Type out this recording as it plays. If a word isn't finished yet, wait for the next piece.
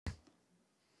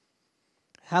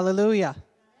Hallelujah.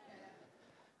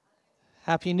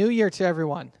 Happy New Year to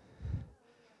everyone.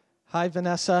 Hi,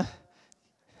 Vanessa.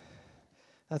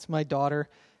 That's my daughter.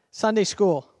 Sunday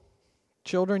school.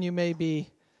 Children, you may be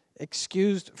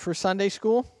excused for Sunday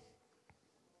school.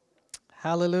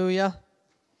 Hallelujah.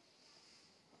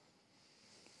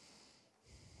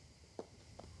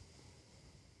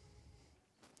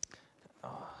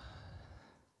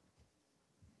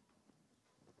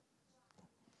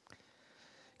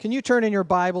 Can you turn in your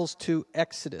Bibles to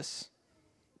Exodus?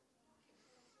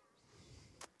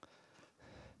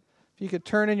 If you could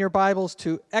turn in your Bibles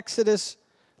to Exodus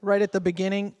right at the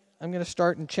beginning, I'm going to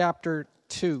start in chapter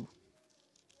 2.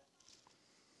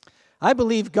 I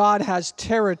believe God has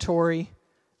territory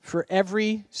for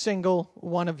every single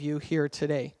one of you here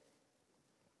today.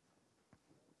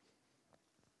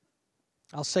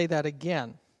 I'll say that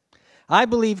again. I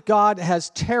believe God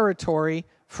has territory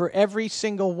for every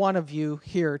single one of you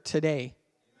here today.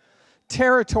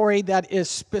 Territory that is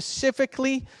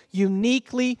specifically,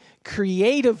 uniquely,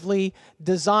 creatively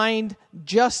designed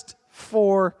just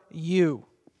for you.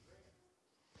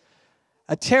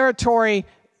 A territory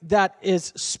that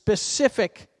is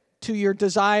specific to your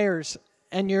desires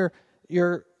and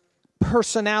your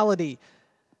personality.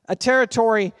 A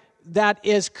territory that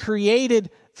is created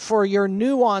for your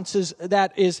nuances,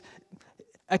 that is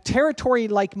a territory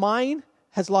like mine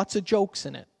has lots of jokes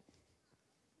in it.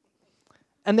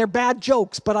 And they're bad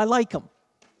jokes, but I like them.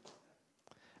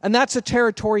 And that's a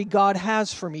territory God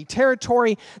has for me.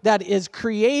 Territory that is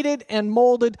created and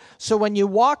molded, so when you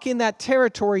walk in that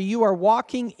territory, you are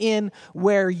walking in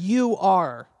where you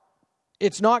are.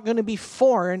 It's not going to be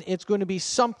foreign, it's going to be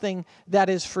something that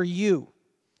is for you.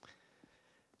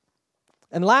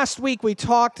 And last week we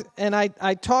talked, and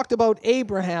I talked about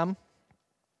Abraham.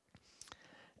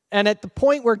 And at the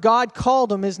point where God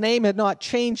called him, his name had not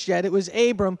changed yet. It was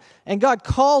Abram. And God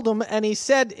called him, and he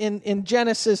said in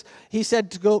Genesis, he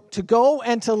said to go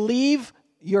and to leave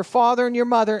your father and your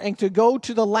mother and to go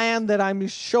to the land that I'm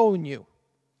showing you.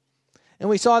 And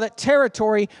we saw that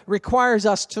territory requires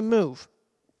us to move.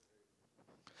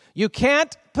 You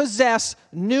can't possess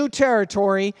new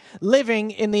territory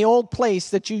living in the old place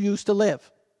that you used to live.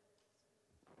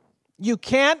 You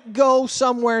can't go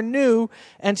somewhere new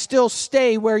and still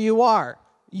stay where you are.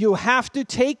 You have to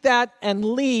take that and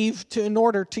leave in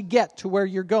order to get to where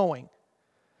you're going.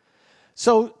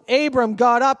 So Abram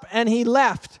got up and he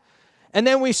left. And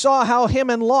then we saw how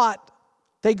him and Lot,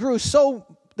 they grew so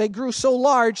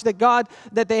large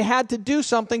that they had to do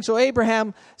something. So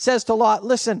Abraham says to Lot,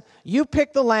 listen, you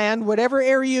pick the land, whatever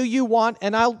area you want,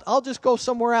 and I'll just go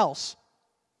somewhere else.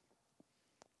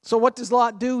 So what does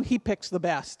Lot do? He picks the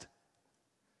best.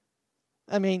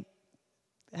 I mean,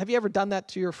 have you ever done that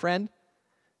to your friend?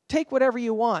 Take whatever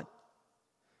you want.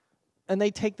 And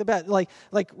they take the best. Like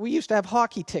we used to have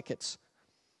hockey tickets.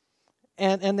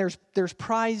 And there's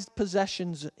prized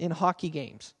possessions in hockey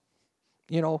games.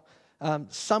 You know,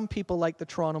 some people like the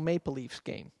Toronto Maple Leafs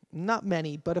game. Not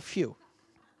many, but a few.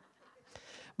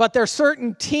 But there are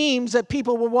certain teams that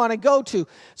people will want to go to.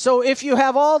 So if you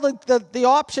have all the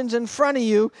options in front of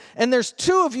you, and there's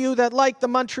two of you that like the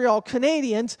Montreal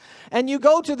Canadiens, and you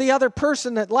go to the other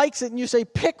person that likes it, and you say,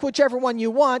 pick whichever one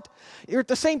you want, you're at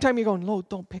the same time you're going, no,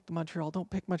 don't pick the Montreal, don't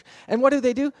pick Montreal. And what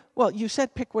do? Well, you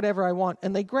said pick whatever I want,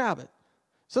 and they grab it.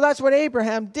 So that's what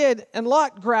Abraham did, and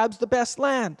Lot grabs the best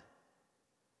land.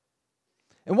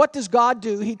 And what does God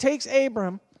do? He takes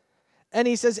Abram, and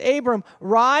he says, Abram,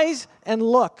 rise and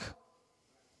look.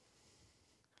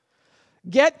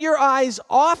 Get your eyes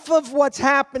off of what's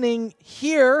happening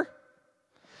here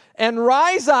and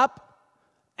rise up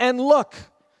and look.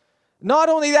 Not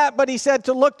only that, but he said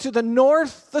to look to the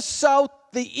north, the south,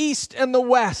 the east, and the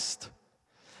west.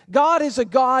 God is a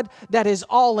God that is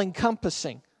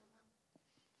all-encompassing.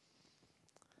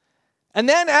 And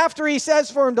then after he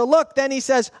says for him to look, then he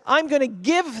says, I'm going to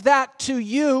give that to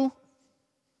you.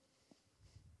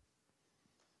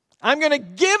 I'm going to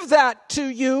give that to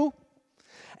you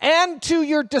and to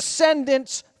your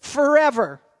descendants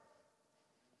forever.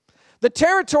 The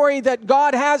territory that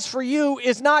God has for you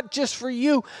is not just for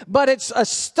you, but it's a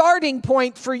starting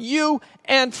point for you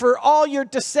and for all your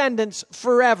descendants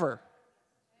forever.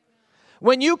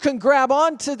 When you can grab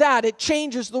onto that, it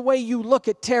changes the way you look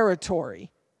at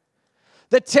territory.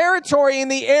 The territory in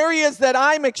the areas that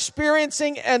I'm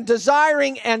experiencing and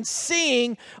desiring and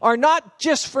seeing are not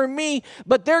just for me,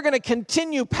 but they're going to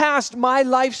continue past my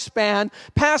lifespan,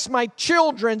 past my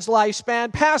children's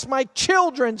lifespan, past my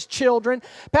children's children,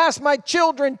 past my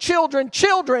children's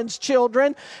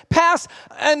children, past,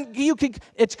 and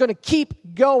it's going to keep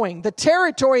going. The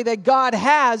territory that God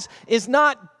has is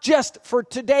not just for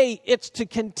today, it's to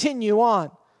continue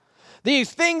on.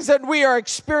 These things that we are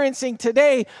experiencing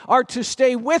today are to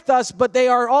stay with us, but they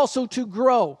are also to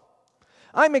grow.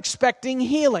 I'm expecting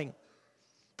healing.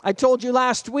 I told you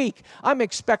last week, I'm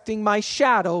expecting my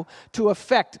shadow to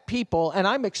affect people. And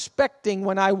I'm expecting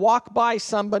when I walk by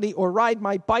somebody or ride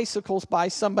my bicycles by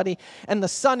somebody and the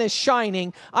sun is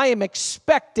shining, I am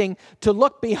expecting to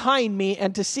look behind me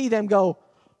and to see them go,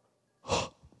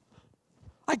 oh,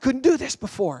 I couldn't do this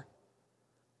before.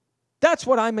 That's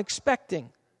what I'm expecting.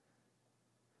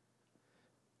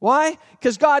 Why?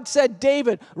 Because God said,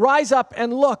 David, rise up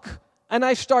and look. And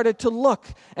I started to look.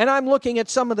 And I'm looking at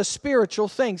some of the spiritual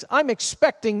things. I'm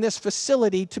expecting this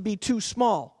facility to be too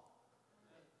small.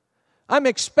 I'm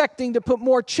expecting to put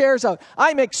more chairs out.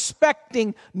 I'm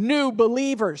expecting new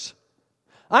believers.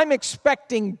 I'm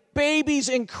expecting babies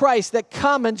in Christ that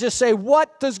come and just say,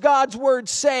 what does God's word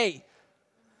say?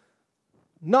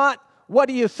 Not, what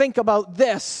do you think about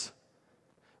this?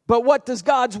 But what does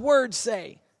God's word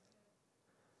say?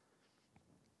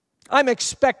 I'm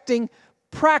expecting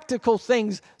practical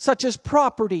things such as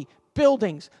property,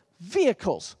 buildings,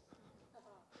 vehicles,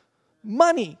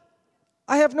 money.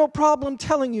 I have no problem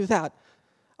telling you that.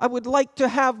 I would like to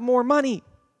have more money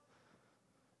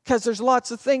because there's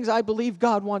lots of things I believe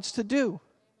God wants to do.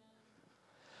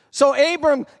 So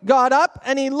Abram got up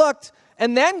and he looked,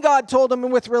 and then God told him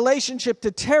with relationship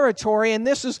to territory, and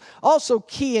this is also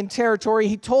key in territory,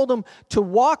 he told him to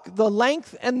walk the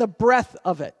length and the breadth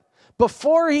of it.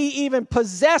 Before he even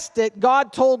possessed it,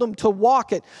 God told him to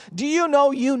walk it. Do you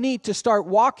know you need to start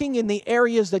walking in the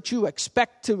areas that you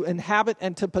expect to inhabit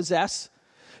and to possess?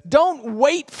 Don't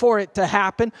wait for it to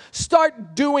happen.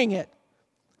 Start doing it.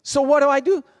 So what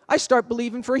do? I start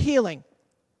believing for healing.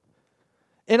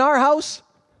 In our house,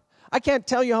 I can't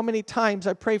tell you how many times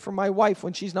I pray for my wife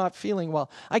when she's not feeling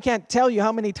well. I can't tell you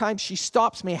how many times she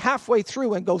stops me halfway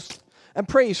through and goes and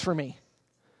prays for me.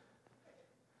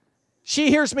 She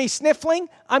hears me sniffling,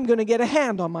 I'm going to get a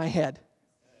hand on my head.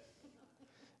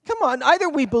 Come on, either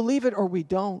we believe it or we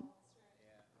don't.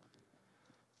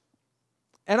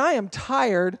 And I am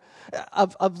tired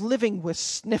of living with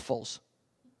sniffles.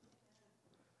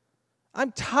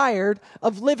 I'm tired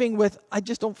of living with, I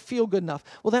just don't feel good enough.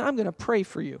 Well, then I'm going to pray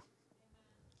for you.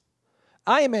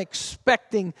 I am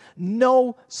expecting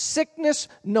no sickness,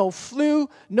 no flu,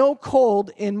 no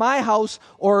cold in my house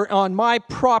or on my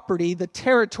property, the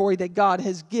territory that God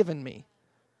has given me.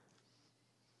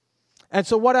 And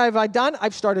so what have I done?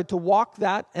 I've started to walk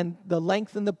that and the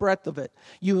length and the breadth of it.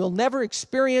 You will never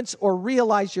experience or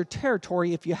realize your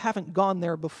territory if you haven't gone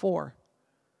there before.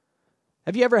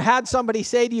 Have you ever had somebody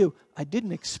say to you, I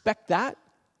didn't expect that?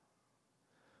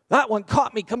 That one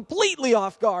caught me completely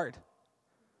off guard.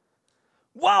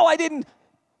 Wow, I didn't.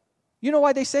 You know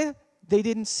why they say that? They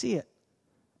didn't see it.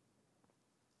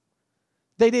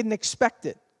 They didn't expect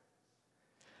it.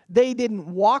 They didn't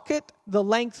walk it, the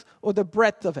length or the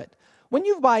breadth of it. When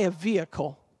you buy a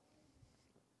vehicle,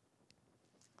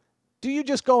 do you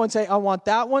just go and say, I want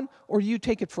that one, or you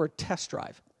take it for a test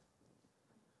drive?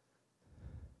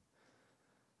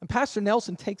 And Pastor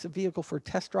Nelson takes a vehicle for a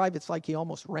test drive, it's like he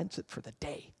almost rents it for the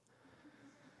day.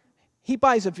 He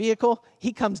buys a vehicle,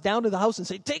 he comes down to the house and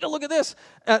says, take a look at this.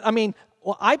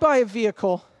 I buy a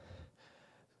vehicle.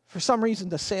 For some reason,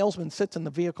 the salesman sits in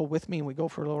the vehicle with me and we go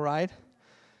for a little ride.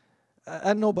 I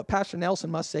don't know, but Pastor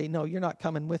Nelson must say, no, you're not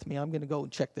coming with me. I'm going to go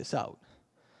and check this out.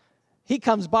 He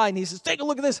comes by and he says, take a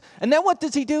look at this. And then what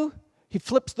does he do? He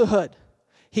flips the hood.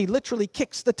 He literally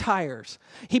kicks the tires.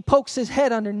 He pokes his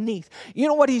head underneath. You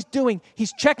know what he's doing?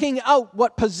 He's checking out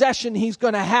what possession he's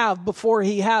going to have before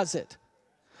he has it.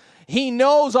 He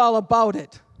knows all about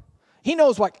it. He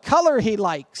knows what color he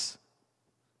likes.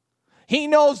 He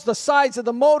knows the size of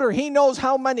the motor. He knows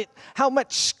how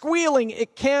much squealing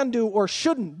it can do or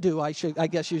shouldn't do, I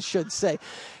guess you should say.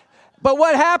 But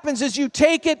what happens is you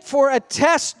take it for a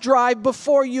test drive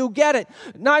before you get it.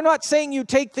 Now, I'm not saying you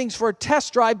take things for a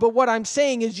test drive, but what I'm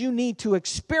saying is you need to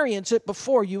experience it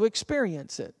before you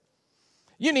experience it.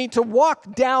 You need to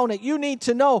walk down it. You need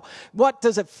to know, what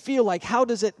does it feel like? How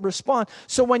does it respond?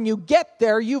 So when you get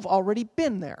there, you've already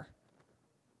been there.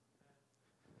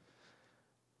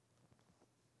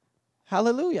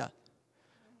 Hallelujah.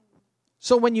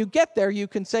 So when you get there, you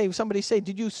can say, somebody say,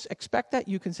 did you expect that?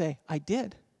 You can say, I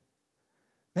did.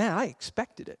 Man, I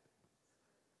expected it.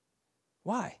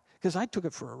 Why? Because I took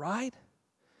it for a ride,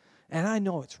 and I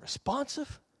know it's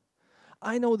responsive.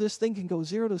 I know this thing can go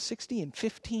 0 to 60 in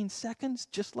 15 seconds,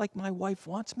 just like my wife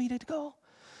wants me to go.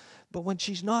 But when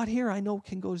she's not here, I know it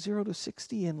can go 0 to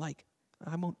 60 in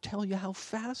I won't tell you how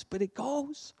fast, but it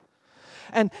goes.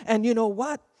 And you know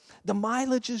what? The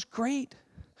mileage is great.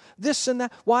 This and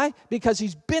that. Why? Because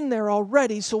he's been there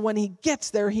already, so when he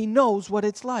gets there, he knows what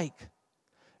it's like.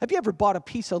 Have you ever bought a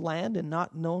piece of land and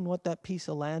not known what that piece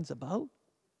of land's about?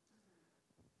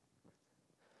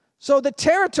 So the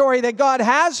territory that God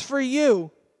has for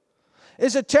you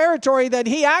is a territory that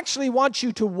he actually wants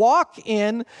you to walk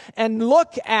in and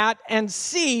look at and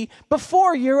see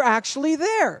before you're actually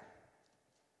there.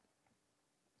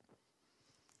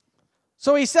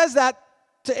 So he says that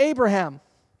to Abraham.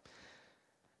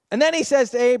 And then he says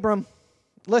to Abram,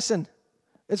 listen,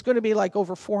 it's going to be like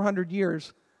over 400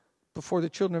 years before the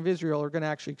children of Israel are going to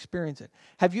actually experience it.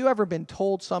 Have you ever been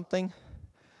told something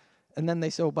and then they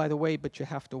say, oh, by the way, but you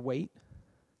have to wait?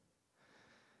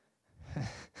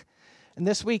 And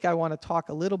this week I want to talk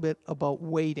a little bit about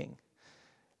waiting.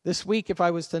 This week, if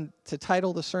I was to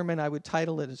title the sermon, I would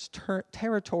title it as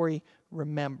Territory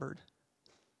Remembered.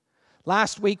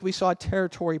 Last week we saw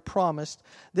territory promised.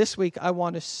 This week I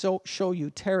want to show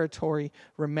you territory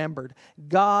remembered.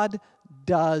 God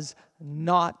does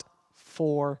not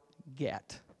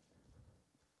forget.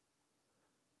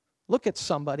 Look at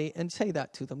somebody and say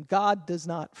that to them. God does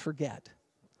not forget.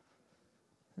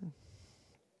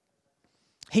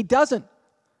 He doesn't.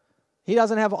 He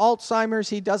doesn't have Alzheimer's.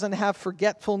 He doesn't have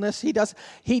forgetfulness. He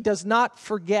does not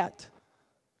forget.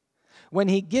 When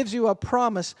he gives you a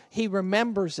promise, he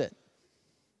remembers it.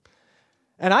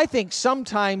 And I think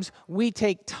sometimes we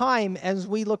take time as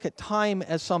we look at time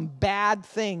as some bad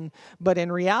thing. But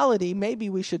in reality, maybe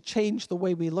we should change the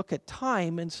way we look at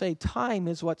time and say time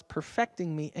is what's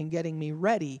perfecting me and getting me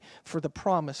ready for the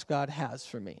promise God has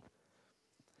for me.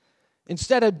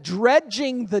 Instead of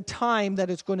dredging the time that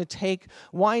it's going to take,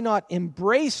 why not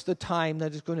embrace the time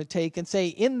that it's going to take and say,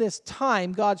 in this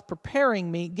time, God's preparing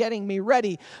me, getting me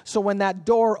ready. So when that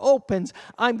door opens,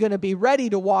 I'm going to be ready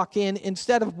to walk in.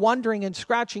 Instead of wondering and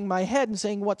scratching my head and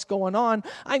saying, what's going on?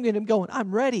 I'm going to go,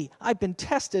 I'm ready. I've been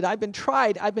tested. I've been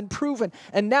tried. I've been proven.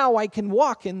 And now I can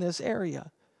walk in this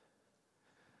area.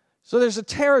 So there's a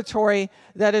territory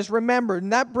that is remembered.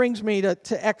 And that brings me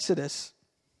to Exodus.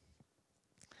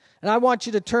 And I want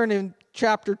you to turn in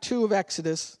chapter 2 of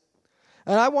Exodus.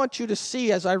 And I want you to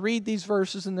see as I read these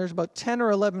verses, and there's about 10 or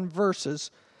 11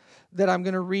 verses that I'm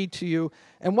going to read to you.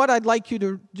 And what I'd like you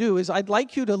to do is I'd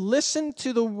like you to listen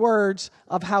to the words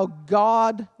of how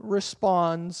God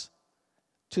responds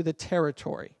to the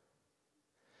territory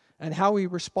and how he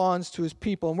responds to his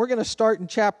people. And we're going to start in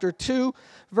chapter 2,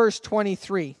 verse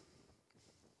 23.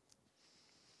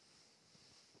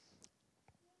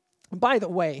 By the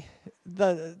way,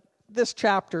 this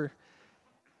chapter,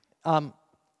 do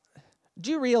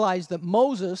you realize that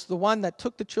Moses, the one that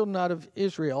took the children out of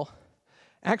Israel,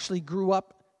 actually grew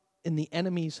up in the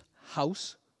enemy's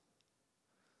house?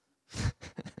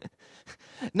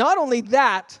 Not only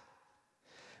that,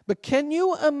 but can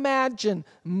you imagine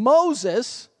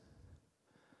Moses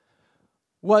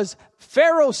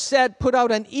Pharaoh said, put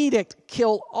out an edict,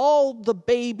 kill all the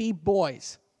baby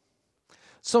boys.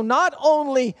 So not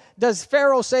only does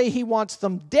Pharaoh say he wants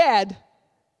them dead,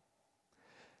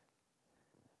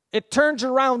 it turns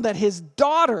around that his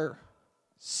daughter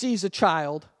sees a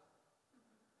child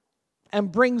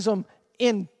and brings them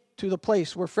into the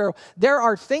place where Pharaoh... There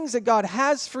are things that God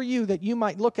has for you that you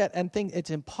might look at and think it's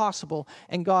impossible.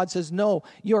 And God says, no,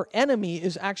 your enemy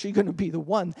is actually going to be the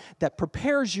one that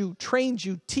prepares you, trains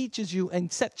you, teaches you,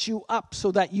 and sets you up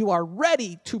so that you are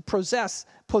ready to possess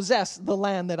the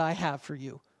land that I have for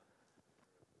you.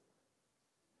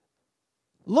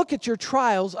 Look at your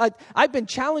trials. I've been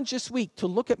challenged this week to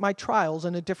look at my trials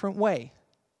in a different way.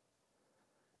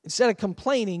 Instead of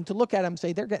complaining, to look at them and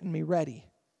say, they're getting me ready.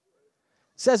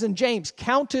 It says in James,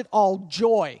 count it all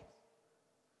joy.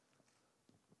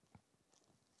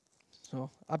 So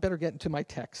I better get into my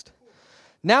text.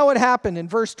 Now it happened in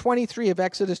verse 23 of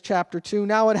Exodus chapter 2.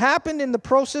 Now it happened in the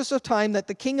process of time that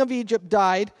the king of Egypt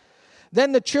died.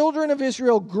 Then the children of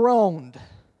Israel groaned.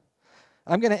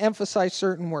 I'm going to emphasize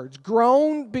certain words.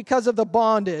 Groaned because of the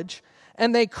bondage,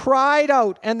 and they cried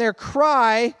out, and their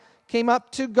cry came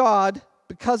up to God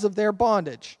because of their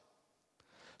bondage.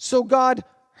 So God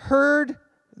heard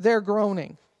their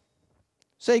groaning.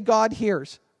 Say, God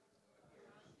hears.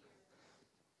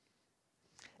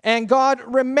 And God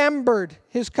remembered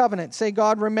his covenant. Say,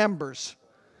 God remembers.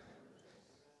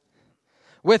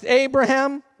 With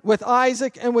Abraham with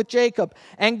Isaac and with Jacob.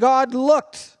 And God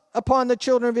looked upon the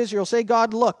children of Israel. Say,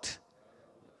 God looked.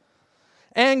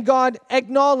 And God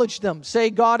acknowledged them. Say,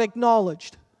 God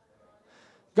acknowledged.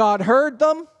 God heard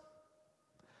them.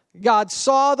 God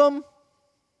saw them.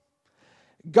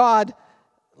 God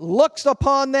looks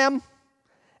upon them.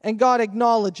 And God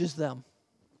acknowledges them.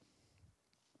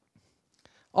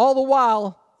 All the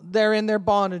while, they're in their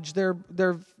bondage.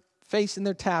 They're facing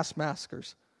their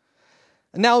taskmasters.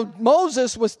 And now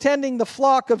Moses was tending the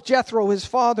flock of Jethro, his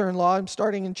father-in-law. I'm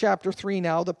starting in chapter 3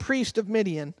 now, the priest of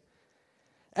Midian.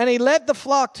 And he led the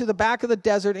flock to the back of the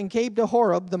desert and came to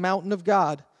Horeb, the mountain of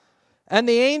God. And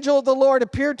the angel of the Lord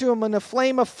appeared to him in a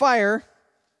flame of fire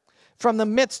from the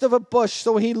midst of a bush.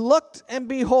 So he looked, and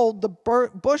behold, the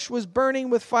bush was burning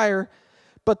with fire,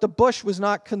 but the bush was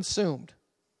not consumed.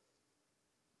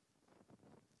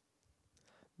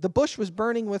 The bush was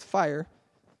burning with fire,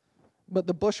 but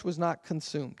the bush was not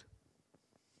consumed.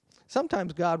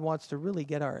 Sometimes God wants to really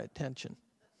get our attention.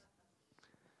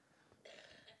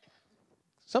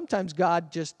 Sometimes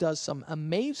God just does some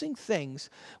amazing things.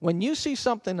 When you see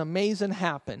something amazing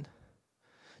happen,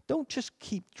 don't just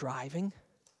keep driving.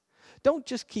 Don't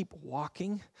just keep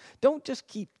walking. Don't just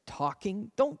keep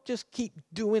talking. Don't just keep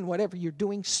doing whatever you're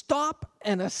doing. Stop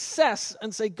and assess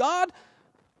and say, God,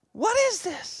 what is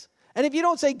this? And if you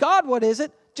don't say, God, what is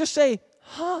it? Just say,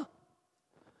 huh?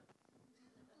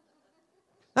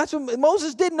 That's what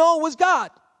Moses didn't know it was God.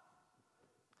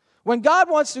 When God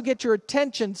wants to get your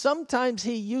attention, sometimes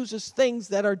he uses things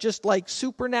that are just like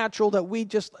supernatural that we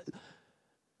just,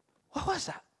 what was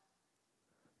that?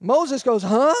 Moses goes,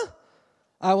 huh?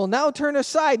 I will now turn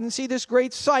aside and see this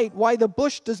great sight, why the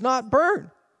bush does not burn.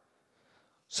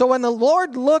 So when the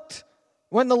Lord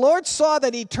saw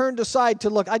that he turned aside to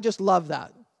look, I just love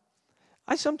that.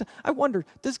 I wonder,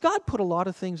 does God put a lot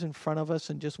of things in front of us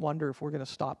and just wonder if we're going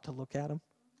to stop to look at them?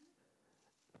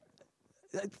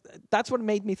 That's what it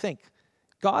made me think.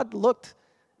 God looked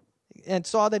and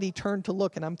saw that he turned to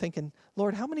look, and I'm thinking,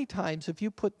 Lord, how many times have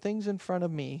you put things in front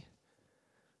of me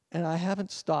and I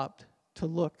haven't stopped to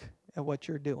look at what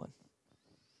you're doing?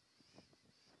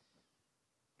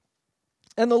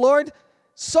 And the Lord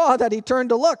saw that he turned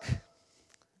to look.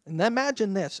 And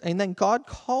imagine this. And then God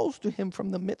calls to him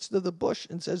from the midst of the bush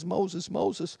and says, Moses,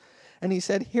 Moses. And he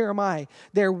said, here am I.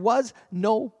 There was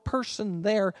no person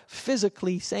there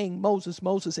physically saying, Moses,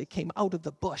 Moses. It came out of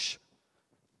the bush.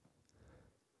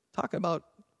 Talking about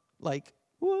like,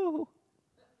 whoa.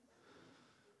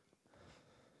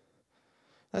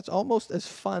 That's almost as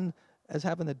fun as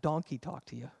having a donkey talk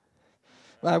to you.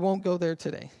 But I won't go there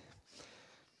today.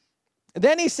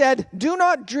 Then he said, do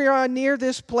not draw near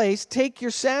this place. Take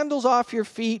your sandals off your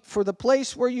feet, for the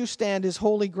place where you stand is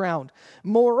holy ground.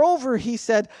 Moreover, he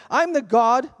said, I'm the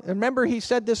God, remember he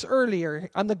said this earlier,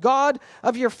 I'm the God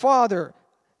of your father,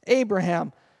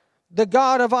 Abraham, the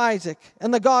God of Isaac,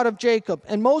 and the God of Jacob.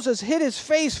 And Moses hid his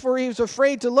face, for he was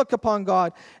afraid to look upon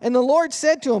God. And the Lord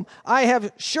said to him, I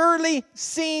have surely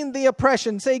seen the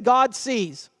oppression. Say, God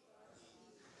sees.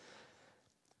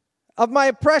 Of my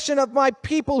oppression of my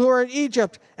people who are in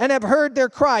Egypt, and have heard their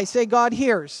cry. Say, God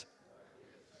hears.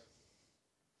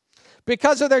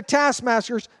 Because of their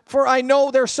taskmasters, for I know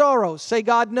their sorrows. Say,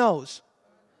 God knows.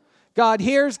 God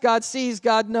hears, God sees,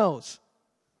 God knows.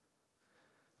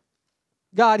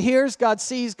 God hears, God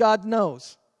sees, God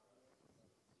knows.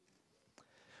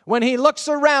 When he looks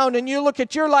around and you look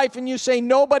at your life and you say,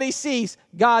 nobody sees,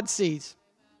 God sees.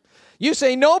 You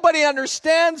say, nobody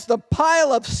understands the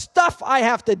pile of stuff I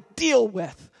have to deal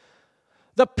with.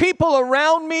 The people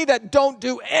around me that don't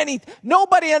do anything.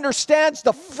 Nobody understands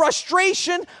the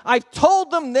frustration. I've told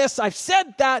them this. I've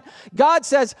said that. God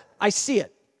says, I see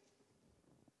it.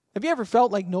 Have you ever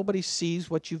felt like nobody sees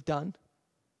what you've done?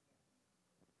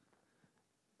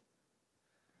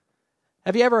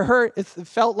 Have you ever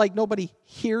felt like nobody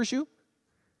hears you?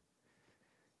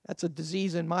 That's a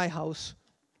disease in my house.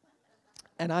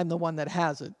 And I'm the one that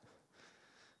has it.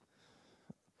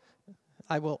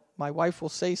 My wife will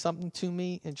say something to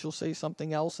me, and she'll say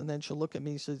something else, and then she'll look at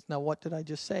me and says, now what did I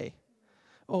just say?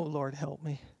 Oh, Lord, help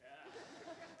me.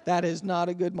 That is not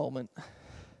a good moment.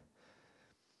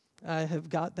 I have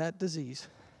got that disease.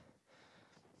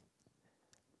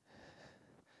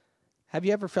 Have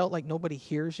you ever felt like nobody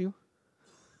hears you?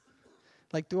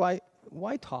 Like,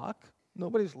 why talk?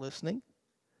 Nobody's listening.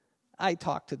 I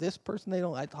talk to this person,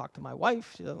 I talk to my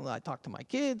wife, I talk to my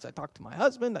kids, I talk to my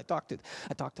husband, I talk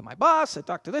to my boss, I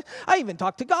talk to this. I even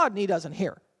talk to God and he doesn't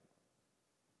hear.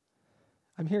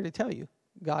 I'm here to tell you,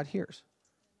 God hears.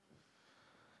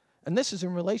 And this is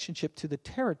in relationship to the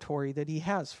territory that he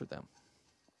has for them.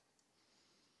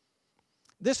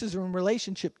 This is in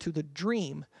relationship to the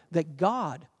dream that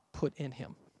God put in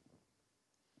him.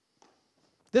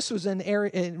 This was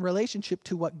in relationship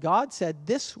to what God said,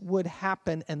 this would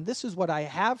happen, and this is what I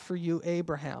have for you,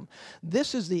 Abraham.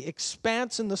 This is the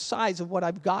expanse and the size of what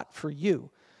I've got for you.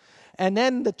 And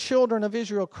then the children of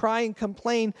Israel cry and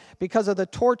complain because of the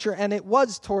torture, and it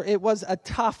was a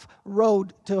tough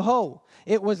road to hoe.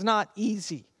 It was not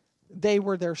easy. They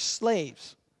were their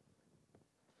slaves.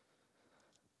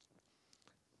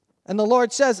 And the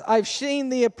Lord says, I've seen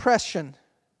the oppression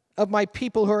of my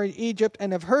people who are in Egypt,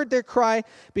 and have heard their cry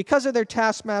because of their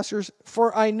taskmasters,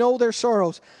 for I know their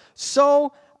sorrows.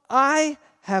 So I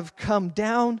have come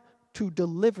down to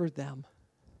deliver them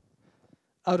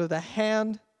out of the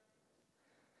hand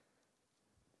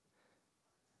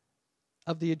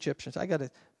of the Egyptians.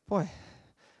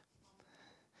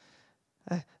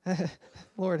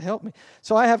 Lord help me.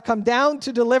 So I have come down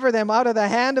to deliver them out of the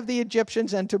hand of the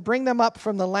Egyptians and to bring them up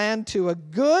from the land to a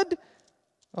good,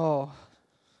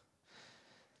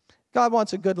 God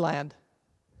wants a good land.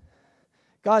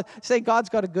 God's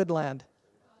got a good land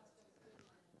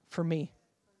for me.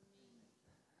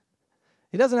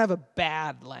 He doesn't have a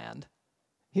bad land.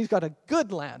 He's got a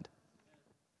good land.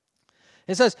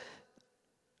 It says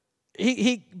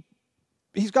he's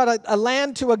got a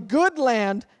land to a good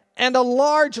land and a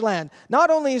large land. Not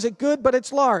only is it good, but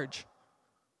it's large.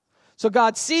 So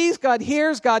God sees, God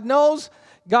hears, God knows,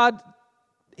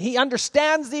 He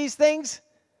understands these things.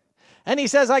 And He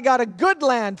says, I got a good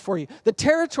land for you. The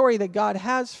territory that God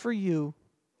has for you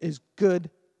is good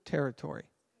territory.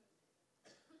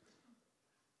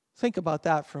 Think about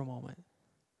that for a moment.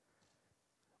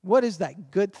 What is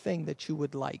that good thing that you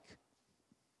would like?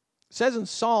 It says in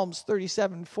Psalms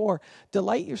 37:4,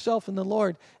 delight yourself in the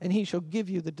Lord, and He shall give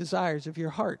you the desires of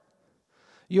your heart.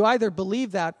 You either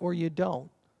believe that or you don't.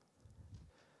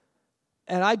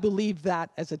 And I believed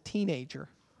that as a teenager.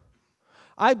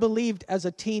 I believed as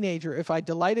a teenager, if I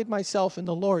delighted myself in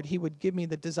the Lord, He would give me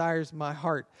the desires of my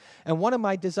heart. And one of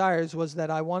my desires was that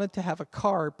I wanted to have a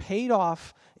car paid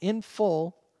off in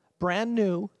full, brand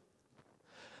new,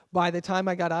 by the time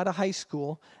I got out of high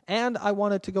school. And I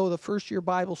wanted to go to the first year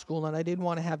Bible school, and I didn't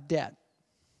want to have debt.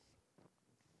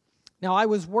 Now, I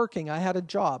was working. I had a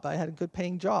job. I had a good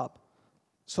paying job.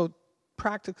 So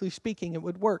practically speaking, it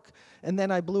would work. And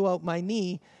then I blew out my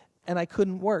knee, and I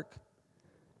couldn't work.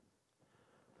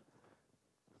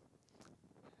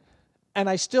 And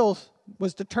I still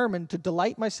was determined to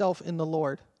delight myself in the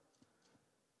Lord.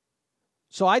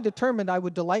 So I determined I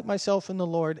would delight myself in the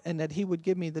Lord and that He would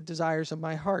give me the desires of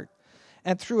my heart.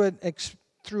 And through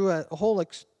a whole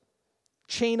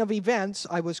chain of events,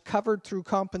 I was covered through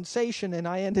compensation, and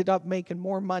I ended up making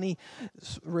more money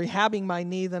rehabbing my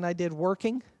knee than I did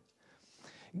working.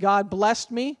 God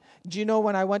blessed me. Do you know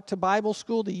when I went to Bible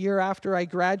school the year after I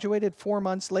graduated, 4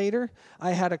 months later,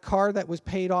 I had a car that was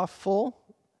paid off full.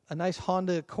 A nice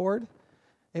Honda Accord.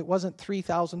 It wasn't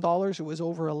 $3,000. It was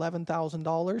over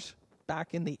 $11,000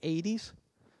 back in the 80s.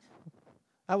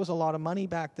 That was a lot of money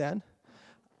back then.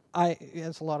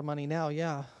 It's a lot of money now,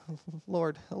 yeah.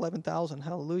 Lord, 11,000,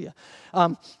 hallelujah.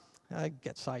 I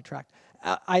get sidetracked.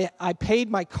 I paid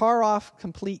my car off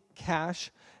complete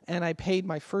cash, and I paid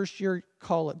my first year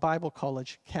Bible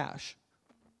college cash.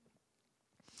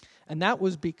 And that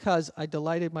was because I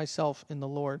delighted myself in the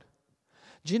Lord.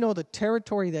 Do you know the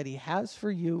territory that He has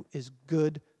for you is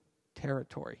good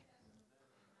territory?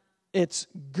 It's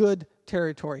good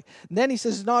territory. And then He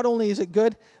says, not only is it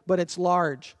good, but it's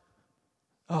large.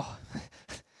 Oh,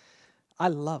 I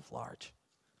love large.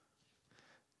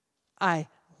 I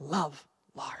love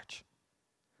large.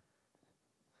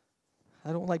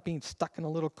 I don't like being stuck in a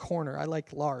little corner. I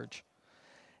like large.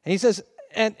 And He says,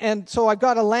 and so I've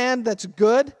got a land that's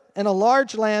good, and a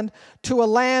large land, to a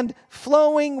land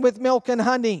flowing with milk and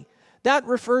honey. That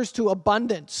refers to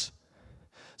abundance.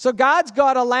 So God's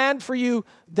got a land for you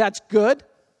that's good.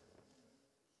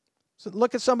 So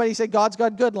look at somebody and say, God's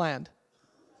got good land.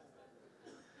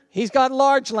 He's got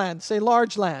large land. Say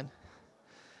large land.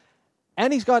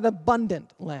 And He's got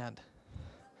abundant land.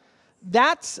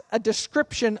 That's a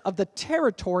description of the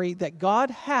territory that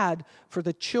God had for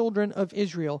the children of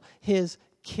Israel, His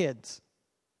kids.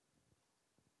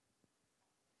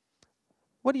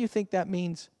 What do you think that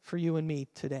means for you and me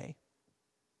today?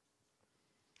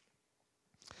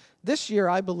 This year,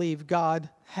 I believe God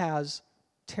has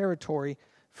territory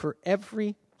for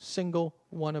every single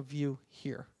one of you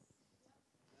here.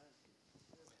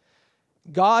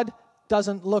 God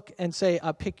doesn't look and say,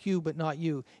 I'll pick you, but not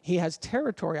you. He has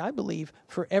territory, I believe,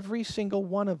 for every single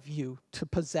one of you to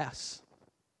possess.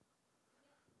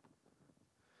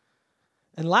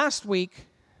 And last week,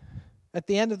 At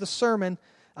the end of the sermon,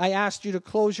 I asked you to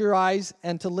close your eyes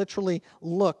and to literally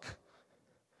look,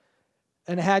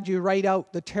 and had you write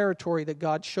out the territory that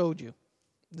God showed you.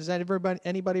 Does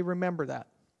anybody remember that?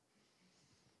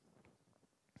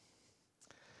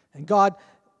 And God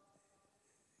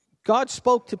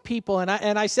spoke to people, and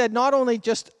I said not only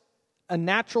just a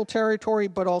natural territory,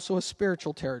 but also a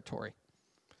spiritual territory.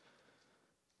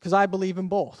 Because I believe in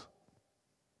both.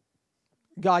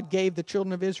 God gave the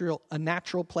children of Israel a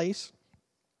natural place,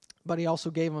 but He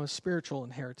also gave them a spiritual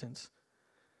inheritance.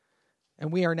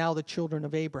 And we are now the children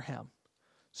of Abraham.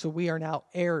 So we are now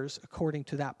heirs according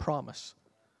to that promise,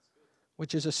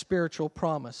 which is a spiritual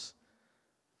promise.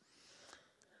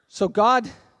 So God,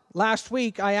 last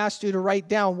week I asked you to write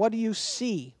down, what do you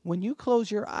see? When you close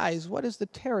your eyes, what is the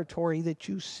territory that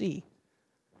you see?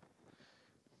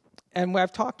 And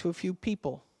I've talked to a few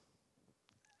people.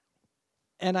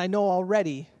 And I know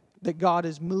already that God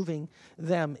is moving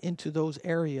them into those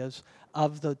areas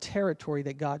of the territory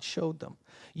that God showed them.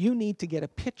 You need to get a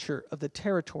picture of the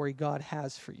territory God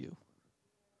has for you.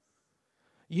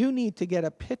 You need to get a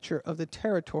picture of the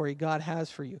territory God has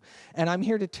for you. And I'm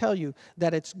here to tell you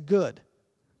that it's good.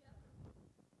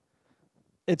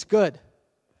 It's good.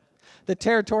 The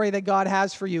territory that God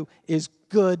has for you is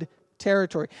good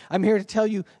territory. I'm here to tell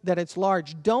you that it's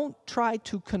large. Don't try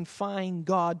to confine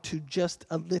God to just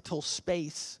a little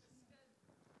space.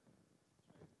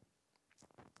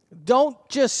 Don't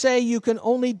just say you can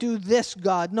only do this,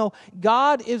 God. No,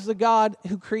 God is the God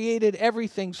who created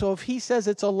everything. So if He says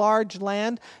it's a large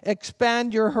land,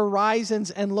 expand your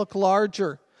horizons and look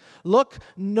larger. Look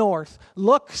north,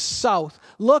 look south,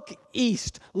 look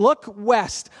east, look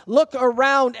west, look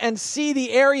around and see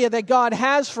the area that God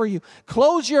has for you.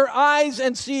 Close your eyes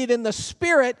and see it in the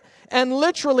spirit, and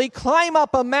literally climb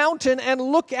up a mountain and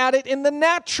look at it in the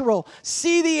natural.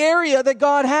 See the area that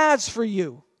God has for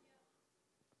you.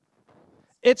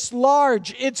 It's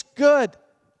large, it's good.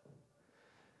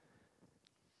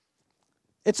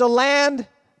 It's a land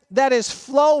that is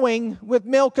flowing with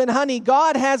milk and honey.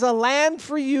 God has a land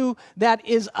for you that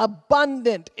is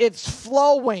abundant. It's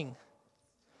flowing.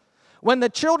 When the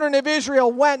children of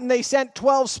Israel went and they sent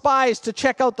 12 spies to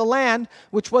check out the land,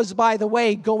 which was, by the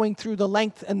way, going through the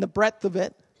length and the breadth of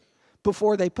it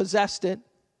before they possessed it.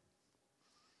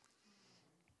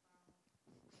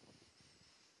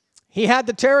 He had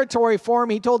the territory for him.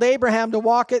 He told Abraham to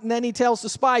walk it, and then he tells the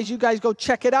spies, you guys go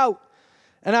check it out.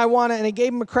 And he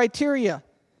gave them a criteria.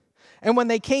 And when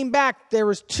they came back, there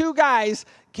was 2 guys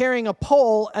carrying a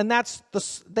pole, and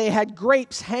they had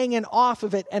grapes hanging off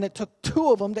of it, and it took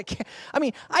 2 of them to carry. I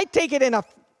mean, I take it in a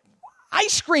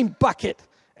ice cream bucket,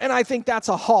 and I think that's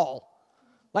a haul.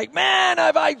 Like, man,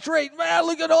 man,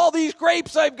 look at all these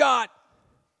grapes I've got.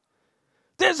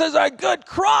 This is a good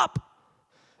crop.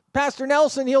 Pastor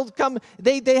Nelson, he'll come,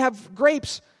 they have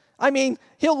grapes. I mean,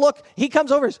 he'll look, he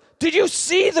comes over and says, did you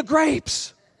see the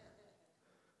grapes?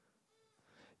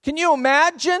 Can you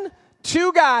imagine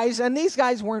 2 guys, and these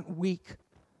guys weren't weak.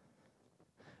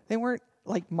 They weren't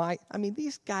like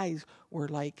these guys were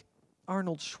like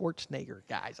Arnold Schwarzenegger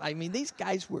guys. I mean, these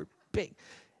guys were big.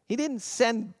 He didn't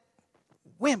send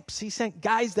wimps. He sent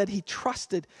guys that he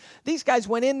trusted. These guys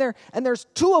went in there, and there's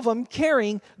 2 of them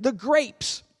carrying the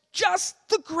grapes. Just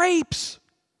the grapes.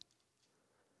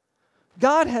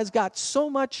 God has got so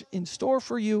much in store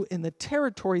for you in the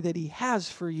territory that He has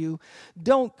for you.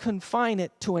 Don't confine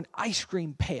it to an ice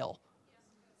cream pail.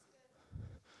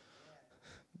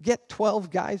 Get 12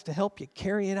 guys to help you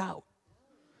carry it out.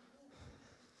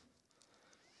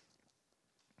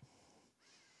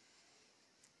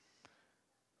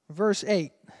 Verse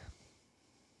 8.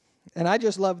 And I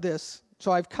just love this.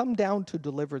 So I've come down to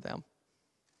deliver them.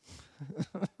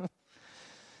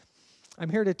 I'm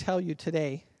here to tell you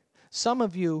today, some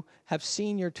of you have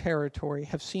seen your territory,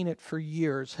 have seen it for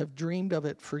years, have dreamed of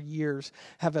it for years,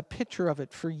 have a picture of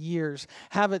it for years,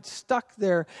 have it stuck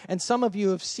there, and some of you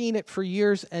have seen it for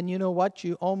years, and you know what?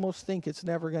 You almost think it's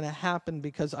never going to happen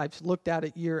because I've looked at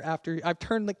it year after year. I've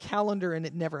turned the calendar and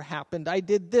it never happened. I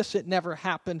did this, it never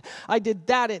happened. I did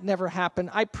that, it never happened.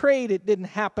 I prayed, it didn't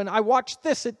happen. I watched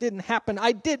this, it didn't happen.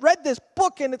 Read this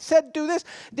book and it said do this.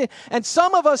 And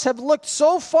some of us have looked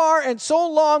so far and so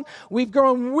long, we've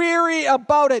grown weary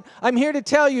about it. I'm here to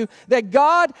tell you that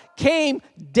God came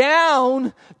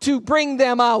down to bring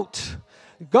them out.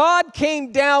 God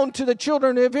came down to the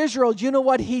children of Israel. Do you know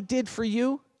what He did for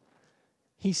you?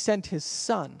 He sent His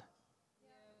Son.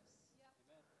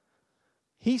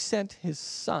 He sent His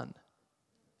Son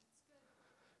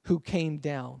who came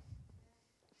down.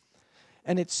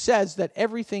 And it says that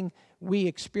everything we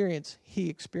experience, He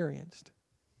experienced.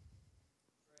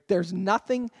 There's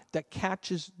nothing that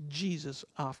catches Jesus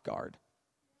off guard.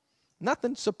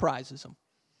 Nothing surprises him.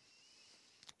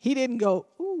 He didn't go,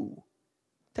 ooh,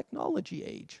 technology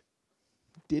age.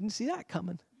 Didn't see that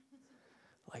coming.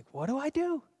 Like, what do I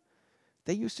do?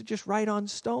 They used to just write on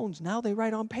stones. Now they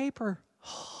write on paper.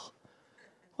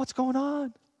 What's going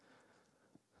on?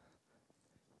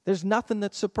 There's nothing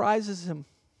that surprises him.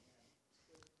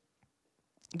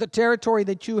 The territory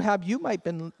that you have, you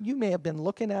may have been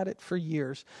looking at it for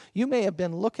years. You may have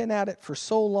been looking at it for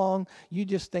so long, you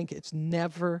just think it's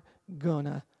never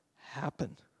gonna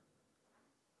happen.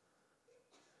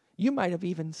 You might have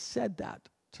even said that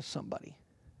to somebody.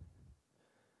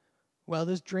 Well,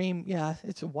 this dream, yeah,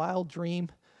 it's a wild dream.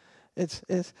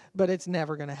 But it's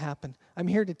never going to happen. I'm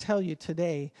here to tell you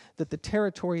today that the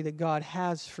territory that God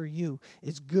has for you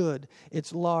is good,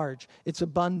 it's large, it's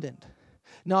abundant.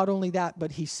 Not only that,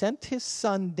 but he sent his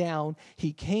son down.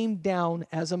 He came down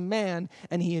as a man,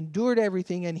 and he endured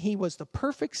everything, and he was the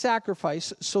perfect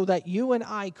sacrifice so that you and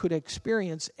I could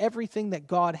experience everything that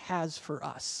God has for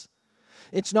us.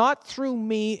 It's not through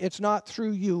me, it's not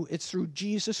through you, it's through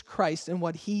Jesus Christ and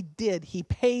what he did. He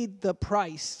paid the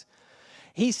price.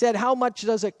 He said, how much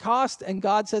does it cost? And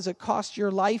God says, it costs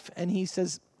your life. And he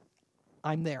says,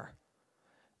 I'm there.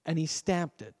 And he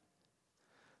stamped it.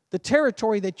 The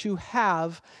territory that you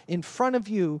have in front of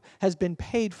you has been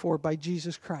paid for by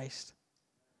Jesus Christ.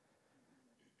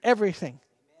 Everything.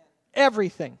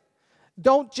 Everything.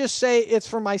 Don't just say it's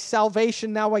for my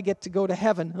salvation, now I get to go to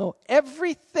heaven. No,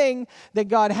 everything that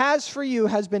God has for you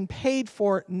has been paid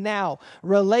for now.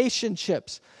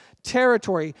 Relationships,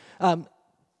 territory,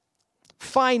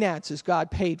 finances, God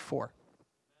paid for.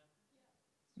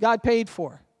 God paid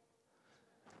for.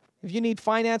 If you need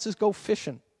finances, go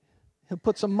fishing. He'll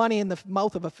put some money in the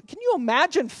mouth of a fish. Can you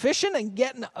imagine fishing and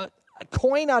getting a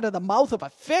coin out of the mouth of a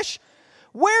fish?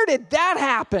 Where did that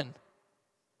happen?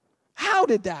 How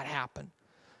did that happen?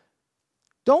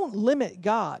 Don't limit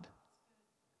God.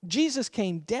 Jesus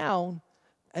came down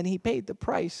and he paid the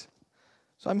price.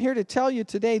 So I'm here to tell you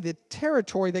today the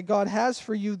territory that God has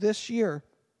for you this year.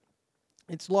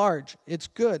 It's large. It's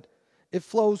good. It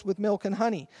flows with milk and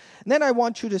honey. And then I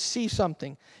want you to see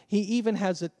something. He even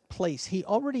has a place. He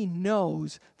already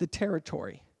knows the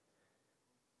territory.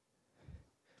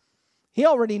 He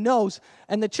already knows.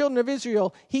 And the children of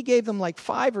Israel, he gave them like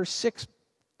 5 or 6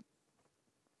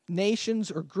 nations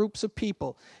or groups of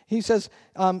people. He says,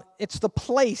 it's the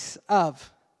place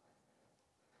of.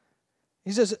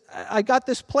 He says, I got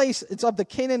this place. It's of the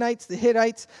Canaanites, the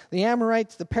Hittites, the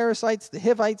Amorites, the Perizzites, the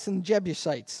Hivites, and the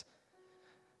Jebusites.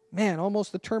 Man,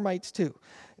 almost the termites too.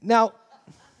 Now,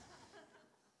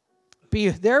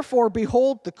 therefore,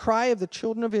 behold the cry of the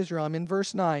children of Israel. I'm in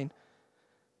verse 9.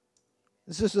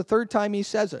 This is the 3rd time he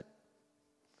says it.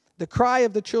 The cry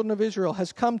of the children of Israel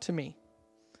has come to me.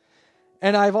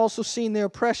 And I've also seen the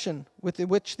oppression with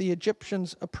which the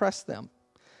Egyptians oppress them.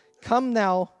 Come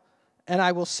now, and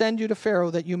I will send you to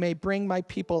Pharaoh that you may bring my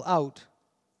people out,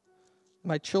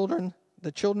 my children,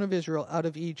 the children of Israel, out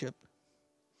of Egypt.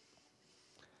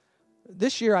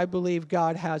 This year, I believe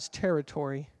God has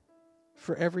territory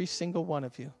for every single one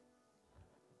of you.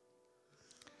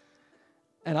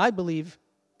 And I believe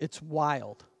it's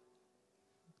wild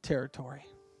territory.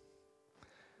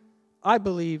 I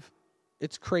believe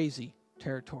it's crazy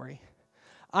territory.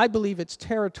 I believe it's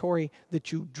territory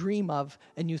that you dream of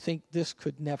and you think this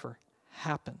could never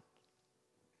happen.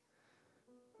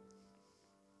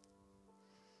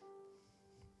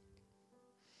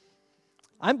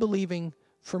 I'm believing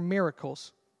for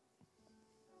miracles.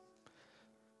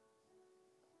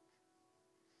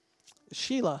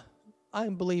 Sheila,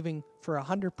 I'm believing for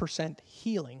 100%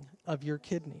 healing of your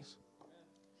kidneys.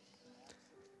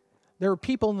 There are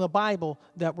people in the Bible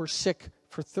that were sick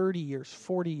for 30 years,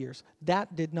 40 years.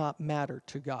 That did not matter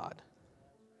to God.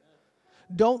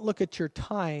 Don't look at your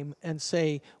time and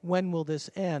say, when will this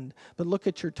end? But look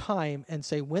at your time and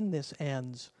say, when this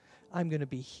ends, I'm going to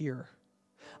be here.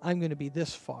 I'm going to be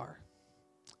this far.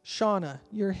 Shauna,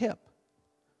 your hip,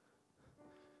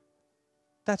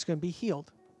 that's going to be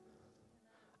healed.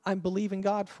 I'm believing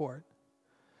God for it.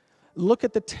 Look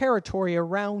at the territory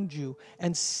around you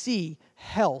and see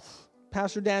health.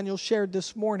 Pastor Daniel shared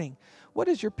this morning. What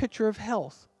is your picture of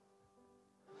health?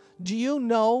 Do you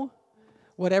know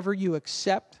whatever you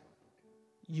accept,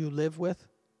 you live with?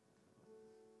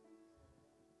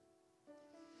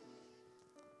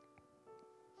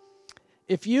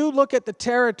 If you look at the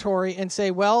territory and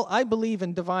say, well, I believe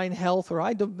in divine health, or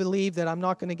I don't believe that I'm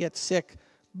not going to get sick,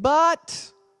 but,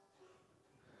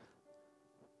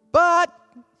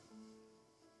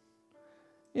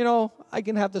 you know, I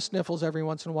can have the sniffles every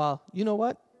once in a while. You know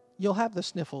what? You'll have the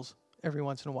sniffles every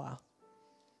once in a while.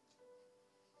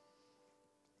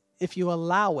 If you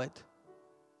allow it,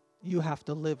 you have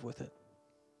to live with it.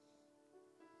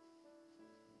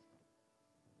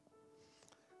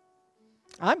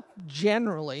 I'm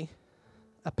generally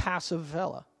a passive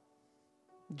fella.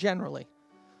 Generally.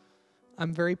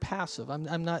 I'm very passive.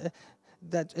 I'm not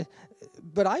that,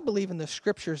 but I believe in the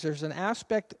scriptures there's an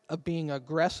aspect of being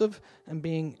aggressive and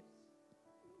being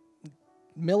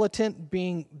militant,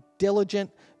 being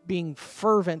diligent, being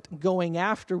fervent, going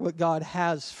after what God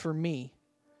has for me.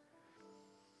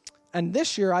 And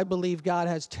this year I believe God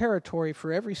has territory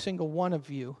for every single one of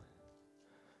you.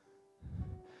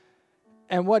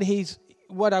 And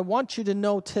what I want you to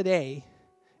know today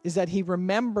is that He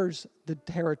remembers the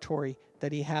territory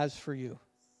that He has for you.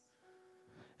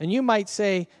 And you might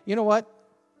say, you know what?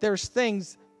 There's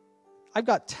things, I've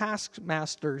got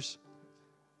taskmasters.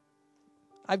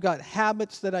 I've got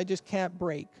habits that I just can't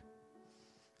break.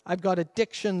 I've got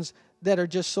addictions that are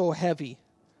just so heavy.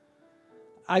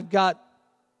 I've got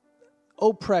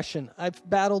oppression. I've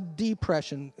battled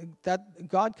depression. That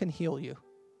God can heal you.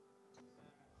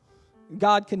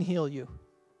 God can heal you.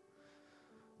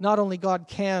 Not only God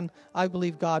can, I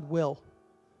believe God will.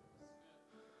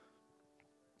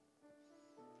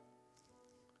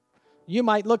 You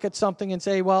might look at something and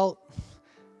say, well,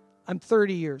 I'm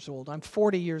 30 years old, I'm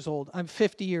 40 years old, I'm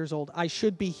 50 years old. I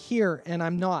should be here, and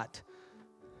I'm not.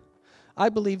 I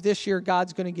believe this year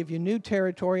God's going to give you new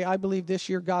territory. I believe this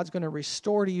year God's going to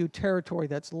restore to you territory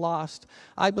that's lost.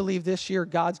 I believe this year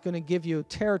God's going to give you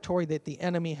territory that the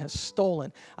enemy has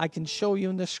stolen. I can show you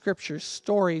in the scriptures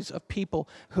stories of people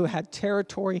who had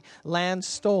territory, land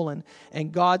stolen,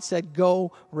 and God said,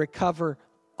 go recover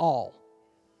all.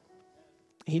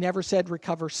 He never said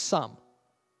recover some.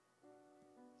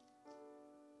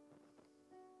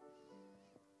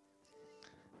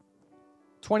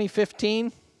 In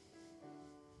 2015,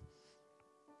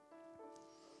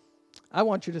 I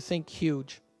want you to think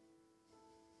huge.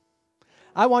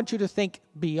 I want you to think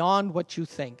beyond what you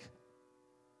think.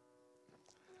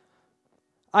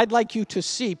 I'd like you to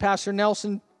see, Pastor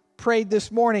Nelson prayed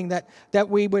this morning that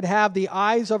we would have the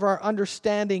eyes of our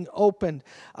understanding opened.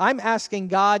 I'm asking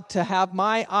God to have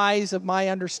my eyes of my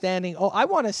understanding. Oh, I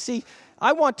want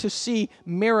to see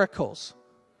miracles.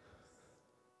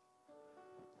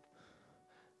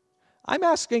 I'm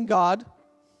asking God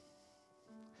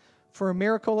for a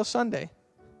miracle a Sunday.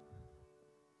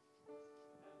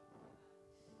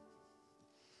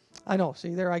 I know,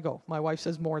 see, there I go. My wife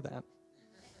says more than.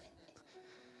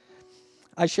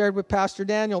 I shared with Pastor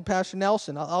Daniel, Pastor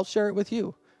Nelson. I'll share it with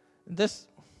you.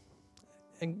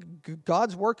 And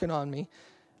God's working on me.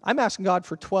 I'm asking God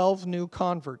for 12 new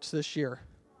converts this year.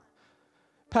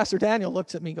 Pastor Daniel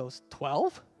looks at me and goes,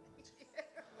 12?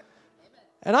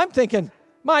 And I'm thinking,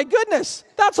 my goodness,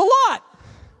 that's a lot.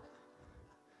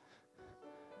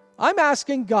 I'm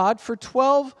asking God for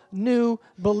 12 new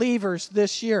believers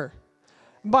this year.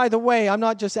 By the way, I'm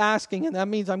not just asking, and that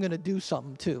means I'm going to do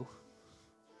something too.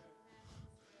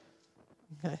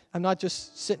 Okay? I'm not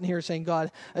just sitting here saying,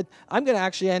 God, I'm going to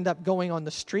actually end up going on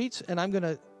the streets and I'm going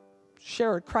to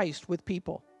share Christ with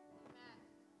people.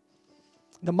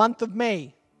 The month of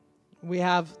May, we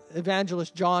have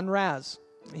evangelist John Raz.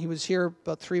 He was here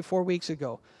about 3 or 4 weeks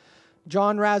ago.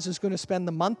 John Raz is going to spend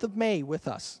the month of May with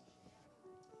us.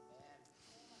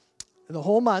 The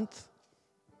whole month.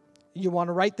 You want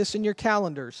to write this in your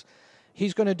calendars.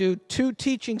 He's going to do 2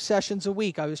 teaching sessions a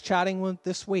week. I was chatting with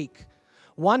this week.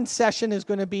 One session is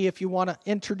going to be if you want to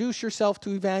introduce yourself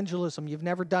to evangelism. You've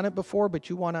never done it before, but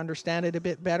you want to understand it a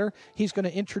bit better. He's going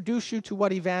to introduce you to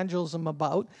what evangelism is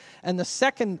about. And the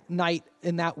second night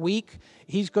in that week,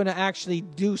 he's going to actually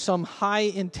do some high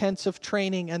intensive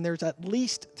training. And there's at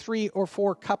least 3 or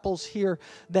 4 couples here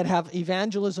that have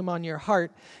evangelism on your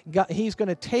heart. He's going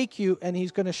to take you and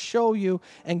he's going to show you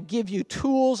and give you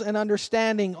tools and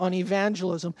understanding on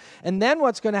evangelism. And then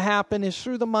what's going to happen is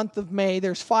through the month of May,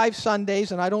 there's 5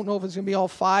 Sundays, and I don't know if it's going to be all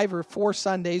 5 or 4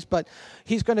 Sundays, but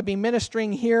he's going to be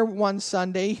ministering here one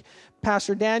Sunday.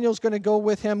 Pastor Daniel's going to go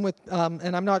with him,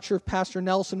 and I'm not sure if Pastor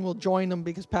Nelson will join him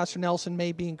because Pastor Nelson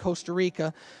may be in Costa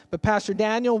Rica. But Pastor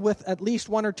Daniel, with at least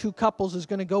 1 or 2 couples, is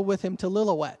going to go with him to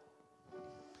Lillooet.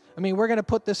 I mean, we're going to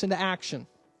put this into action.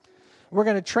 We're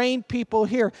going to train people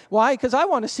here. Why? Because I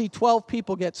want to see 12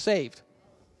 people get saved.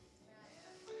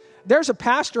 There's a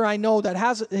pastor I know that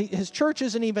his church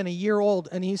isn't even a year old,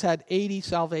 and he's had 80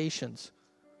 salvations.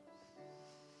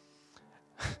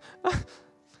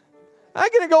 I'm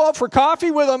going to go out for coffee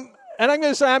with him, and I'm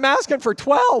going to say, I'm asking for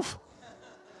 12.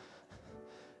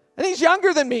 And he's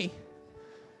younger than me.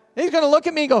 And he's going to look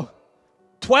at me and go,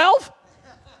 12?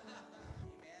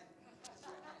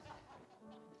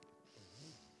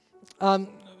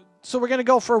 So we're going to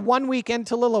go for 1 weekend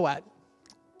to Lillooet.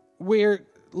 We're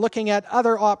looking at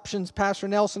other options. Pastor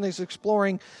Nelson is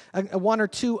exploring one or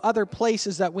two other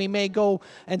places that we may go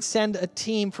and send a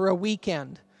team for a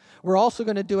weekend. We're also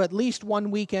going to do at least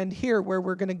 1 weekend here where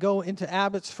we're going to go into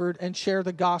Abbotsford and share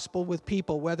the gospel with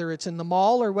people, whether it's in the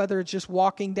mall or whether it's just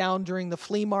walking down during the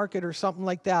flea market or something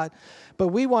like that. But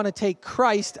we want to take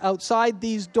Christ outside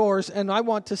these doors, and I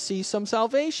want to see some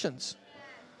salvations.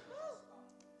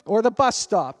 Or the bus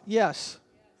stop, yes.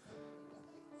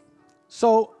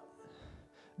 So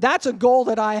that's a goal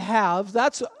that I have.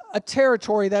 That's a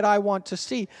territory that I want to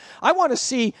see. I want to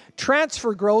see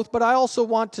transfer growth, but I also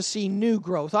want to see new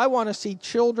growth. I want to see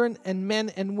children and men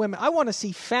and women. I want to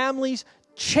see families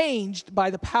changed by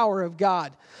the power of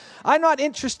God. I'm not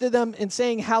interested in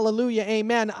saying hallelujah,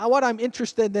 amen. What I'm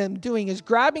interested in doing is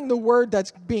grabbing the word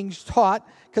that's being taught,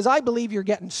 because I believe you're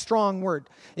getting strong word.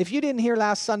 If you didn't hear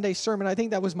last Sunday's sermon, I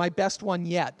think that was my best one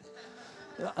yet.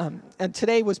 And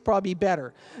today was probably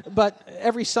better. But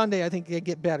every Sunday I think they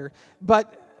get better.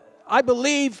 But I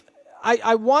believe,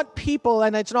 I want people,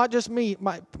 and it's not just me,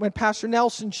 when Pastor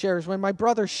Nelson shares, when my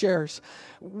brother shares,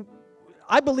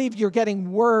 I believe you're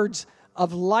getting words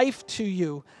of life to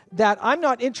you, that I'm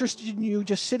not interested in you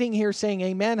just sitting here saying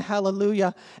amen,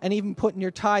 hallelujah, and even putting your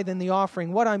tithe in the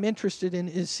offering. What I'm interested in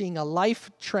is seeing a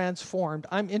life transformed.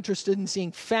 I'm interested in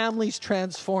seeing families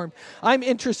transformed. I'm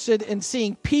interested in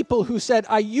seeing people who said,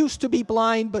 I used to be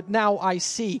blind, but now I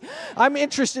see. I'm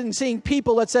interested in seeing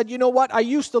people that said, you know what, I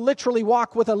used to literally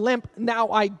walk with a limp,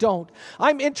 now I don't.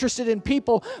 I'm interested in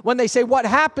people when they say, what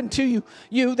happened to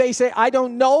you? They say, I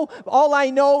don't know. All I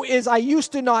know is I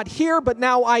used to not hear, but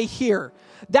now I hear.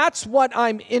 That's what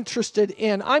I'm interested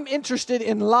in. I'm interested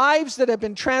in lives that have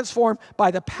been transformed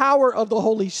by the power of the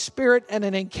Holy Spirit and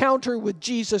an encounter with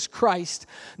Jesus Christ.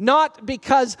 Not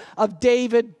because of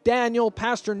David, Daniel,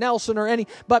 Pastor Nelson, or any,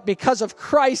 but because of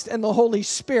Christ and the Holy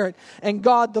Spirit and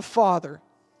God the Father.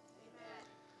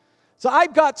 So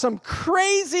I've got some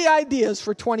crazy ideas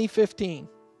for 2015.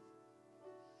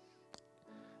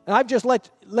 And I've just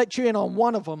let you in on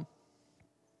one of them.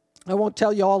 I won't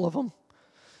tell you all of them,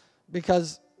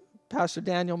 because Pastor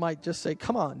Daniel might just say,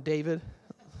 come on, David,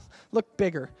 look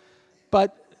bigger.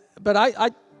 But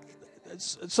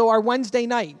so our Wednesday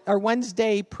night, our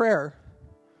Wednesday prayer,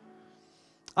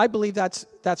 I believe that's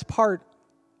part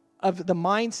of the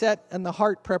mindset and the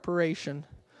heart preparation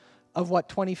of what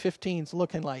 2015 is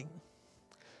looking like.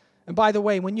 And by the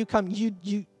way, when you come,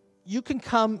 you can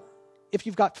come if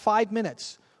you've got 5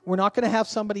 minutes. We're not going to have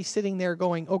somebody sitting there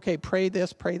going, okay, pray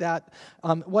this, pray that.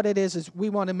 What it is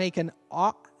we want to make an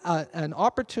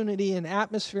opportunity, an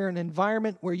atmosphere, an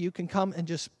environment where you can come and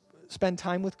just spend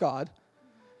time with God.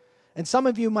 And some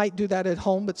of you might do that at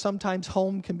home, but sometimes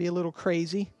home can be a little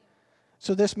crazy.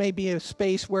 So this may be a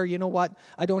space where, you know what,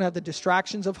 I don't have the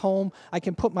distractions of home. I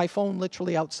can put my phone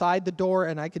literally outside the door,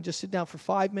 and I can just sit down for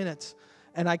 5 minutes,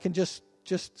 and I can just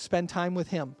spend time with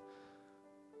Him.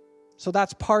 So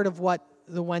that's part of what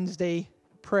the Wednesday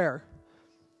prayer.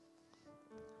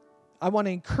 I want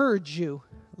to encourage you.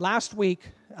 Last week,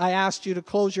 I asked you to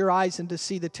close your eyes and to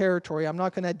see the territory. I'm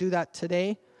not going to do that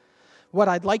today. What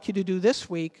I'd like you to do this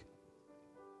week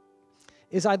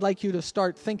is I'd like you to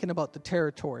start thinking about the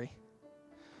territory.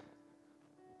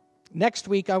 Next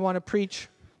week, I want to preach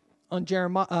on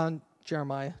Joshua,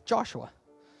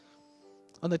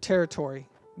 on the territory,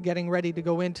 getting ready to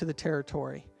go into the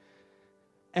territory.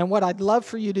 And what I'd love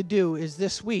for you to do is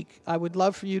this week, I would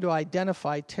love for you to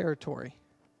identify territory.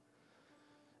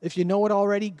 If you know it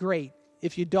already, great.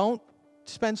 If you don't,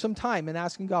 spend some time in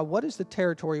asking God, what is the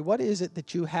territory? What is it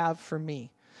that you have for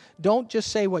me? Don't just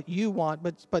say what you want,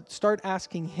 but start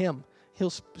asking Him. He'll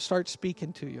start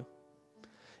speaking to you.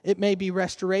 It may be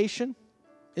restoration.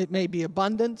 It may be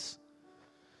abundance.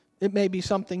 It may be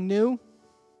something new.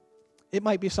 It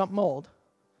might be something old.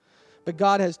 But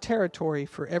God has territory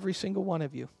for every single one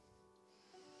of you.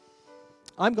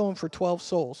 I'm going for 12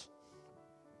 souls.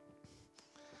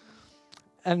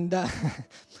 And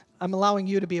I'm allowing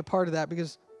you to be a part of that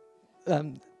because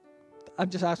I'm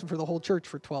just asking for the whole church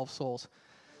for 12 souls.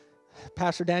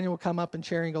 Pastor Daniel will come up and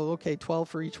share and go, okay, 12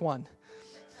 for each one.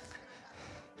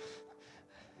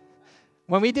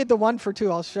 When we did the 1 for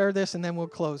 2, I'll share this and then we'll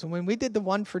close. And when we did the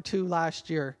 1 for 2 last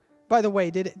year, by the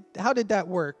way, how did that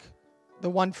work? The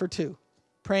 1 for 2,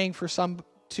 praying for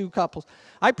two couples.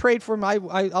 I prayed for them.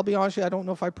 I'll be honest with you, I don't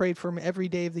know if I prayed for them every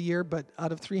day of the year, but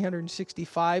out of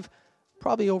 365,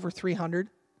 probably over 300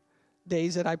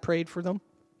 days that I prayed for them.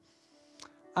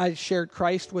 I shared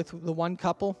Christ with the one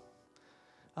couple.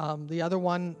 The other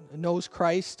one knows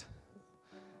Christ,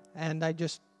 and I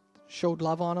just showed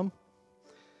love on them.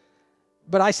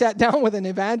 But I sat down with an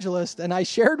evangelist and I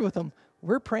shared with him,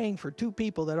 we're praying for 2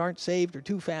 people that aren't saved or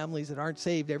 2 families that aren't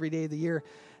saved every day of the year.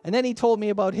 And then he told me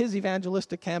about his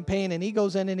evangelistic campaign, and he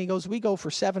goes in and he goes, we go for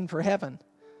 7 for heaven.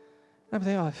 And I'm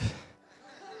thinking, oh,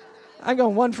 I'm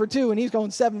going 1 for 2 and he's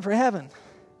going 7 for heaven.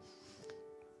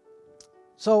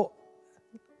 So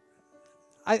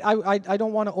I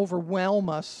don't want to overwhelm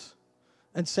us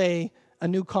and say a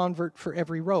new convert for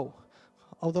every row,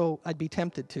 although I'd be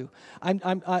tempted to.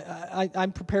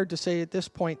 I'm prepared to say at this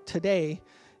point today,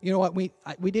 you know what, we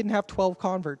didn't have 12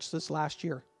 converts this last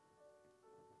year.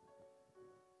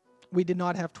 We did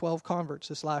not have 12 converts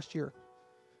this last year.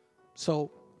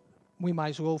 So we might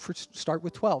as well start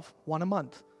with 12, 1 a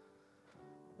month.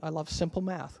 I love simple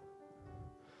math.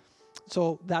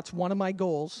 So that's one of my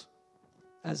goals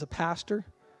as a pastor,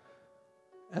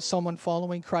 as someone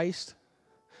following Christ,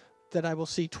 that I will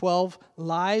see 12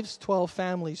 lives, 12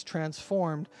 families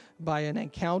transformed by an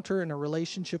encounter and a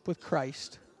relationship with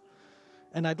Christ.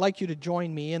 And I'd like you to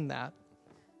join me in that.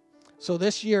 So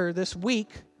this year, this week,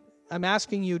 I'm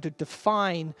asking you to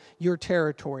define your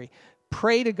territory.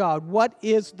 Pray to God. What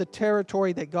is the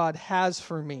territory that God has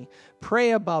for me?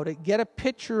 Pray about it. Get a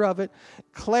picture of it.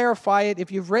 Clarify it.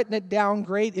 If you've written it down,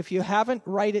 great. If you haven't,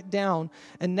 write it down.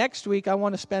 And next week, I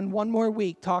want to spend 1 more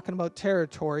week talking about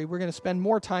territory. We're going to spend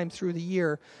more time through the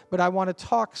year, but I want to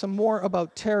talk some more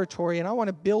about territory, and I want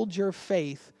to build your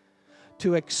faith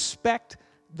to expect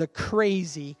the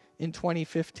crazy in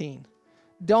 2015.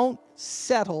 Don't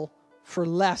settle for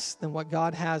less than what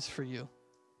God has for you.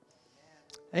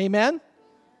 Amen?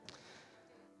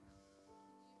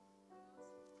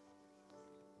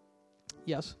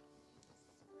 Yes.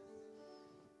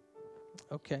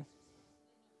 Okay.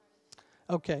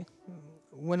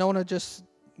 Winona just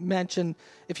mentioned,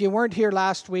 if you weren't here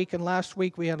last week, and last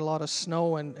week we had a lot of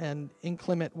snow and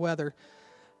inclement weather,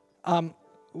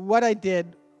 what I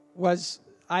did was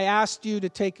I asked you to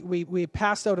take, we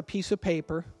passed out a piece of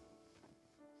paper,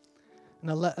 an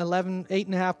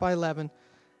 8.5 by 11,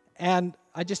 and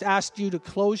I just asked you to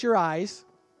close your eyes,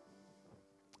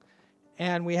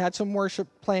 and we had some worship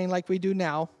playing like we do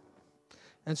now.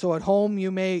 And so at home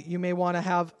you may want to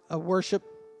have a worship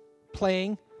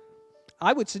playing.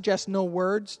 I would suggest no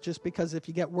words, just because if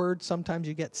you get words, sometimes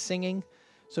you get singing.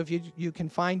 So if you can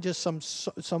find just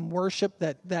some worship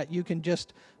that you can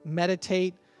just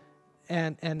meditate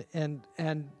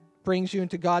and brings you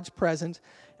into God's presence.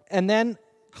 And then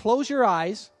close your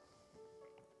eyes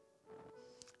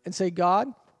and say, God,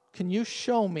 can you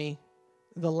show me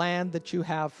the land that you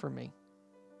have for me?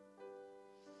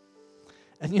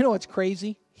 And you know what's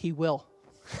crazy? He will.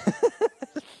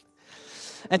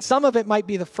 And some of it might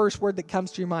be the first word that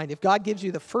comes to your mind. If God gives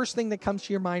you the first thing that comes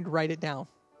to your mind, write it down.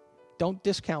 Don't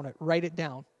discount it. Write it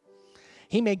down.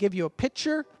 He may give you a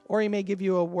picture or he may give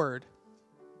you a word.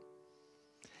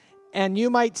 And you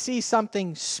might see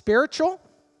something spiritual.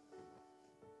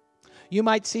 You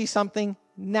might see something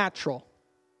natural.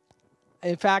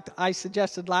 In fact, I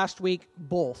suggested last week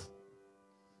both.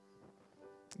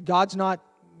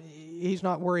 He's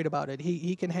not worried about it.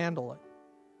 He can handle it.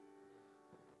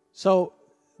 So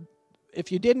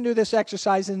if you didn't do this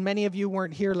exercise, and many of you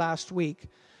weren't here last week,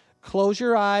 close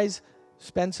your eyes,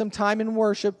 spend some time in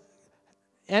worship,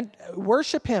 and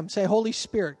worship him. Say, Holy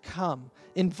Spirit, come.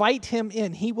 Invite him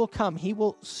in. He will come. He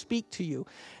will speak to you.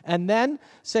 And then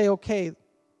say, okay,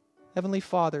 Heavenly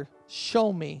Father,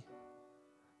 show me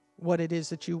what it is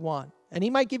that you want. And he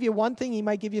might give you one thing. He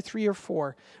might give you 3 or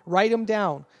 4. Write them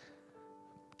down.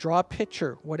 Draw a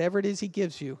picture, whatever it is he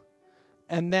gives you.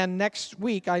 And then next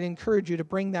week, I'd encourage you to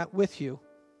bring that with you.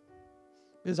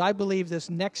 Because I believe this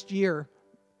next year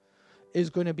is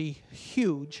going to be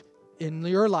huge in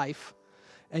your life.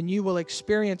 And you will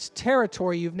experience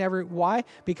territory you've never... Why?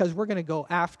 Because we're going to go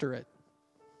after it.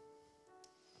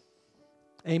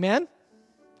 Amen?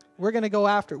 We're going to go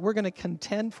after it. We're going to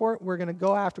contend for it. We're going to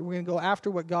go after it. We're going to go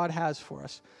after what God has for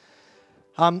us.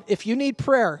 If you need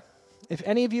prayer, if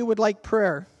any of you would like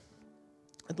prayer,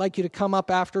 I'd like you to come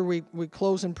up after we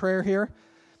close in prayer here.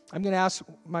 I'm going to ask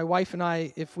my wife and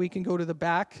I if we can go to the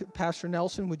back. Pastor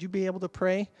Nelson, would you be able to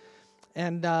pray?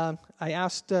 And I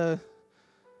asked one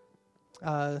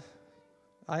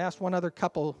other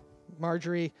couple,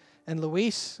 Marjorie and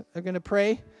Luis, are going to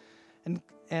pray.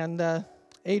 And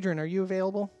Adrian, are you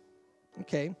available?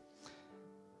 Okay.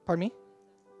 Pardon me?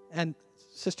 And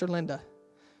Sister Linda,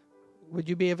 would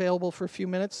you be available for a few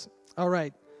minutes? All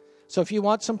right. So if you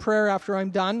want some prayer after I'm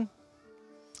done,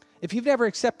 if you've never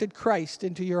accepted Christ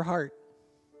into your heart,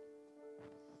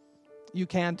 you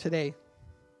can today.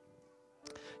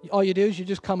 All you do is you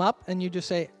just come up and you just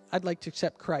say, I'd like to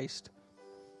accept Christ.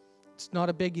 It's not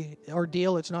a big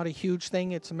ordeal. It's not a huge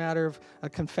thing. It's a matter of a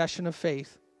confession of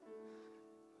faith.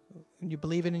 You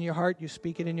believe it in your heart, you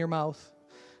speak it in your mouth.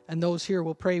 And those here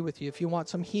will pray with you. If you want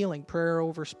some healing, prayer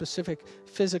over specific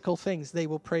physical things, they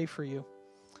will pray for you.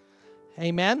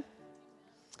 Amen.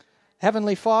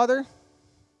 Heavenly Father,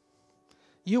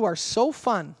 you are so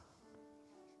fun.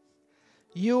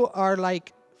 You are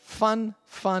like fun,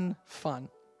 fun, fun.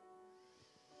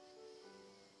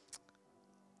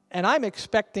 And I'm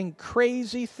expecting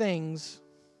crazy things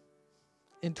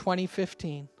in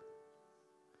 2015.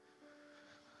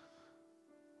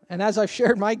 And as I've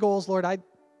shared my goals, Lord,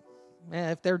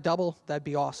 if they're double, that'd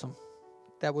be awesome.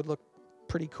 That would look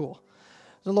pretty cool.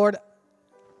 So, Lord,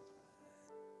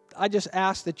 I just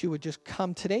ask that you would just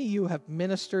come today. You have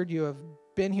ministered. You have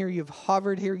been here. You've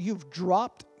hovered here. You've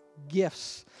dropped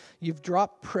gifts. You've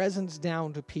dropped presents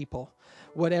down to people.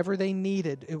 Whatever they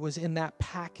needed, it was in that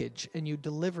package, and you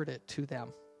delivered it to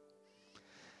them.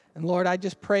 And Lord, I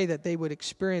just pray that they would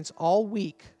experience all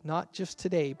week, not just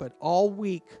today, but all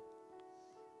week,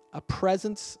 a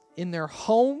presence in their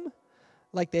home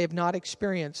like they have not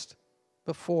experienced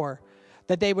before.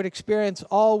 That they would experience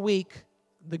all week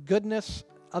the goodness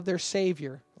of their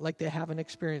Savior like they haven't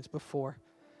experienced before.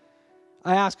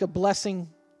 I ask a blessing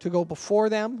to go before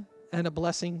them and a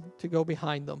blessing to go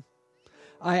behind them.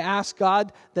 I ask,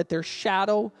 God, that their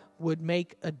shadow would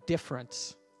make a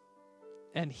difference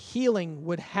and healing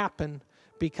would happen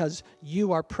because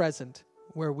you are present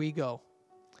where we go.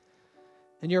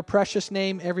 In your precious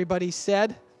name, everybody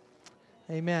said,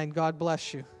 amen. God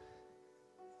bless you.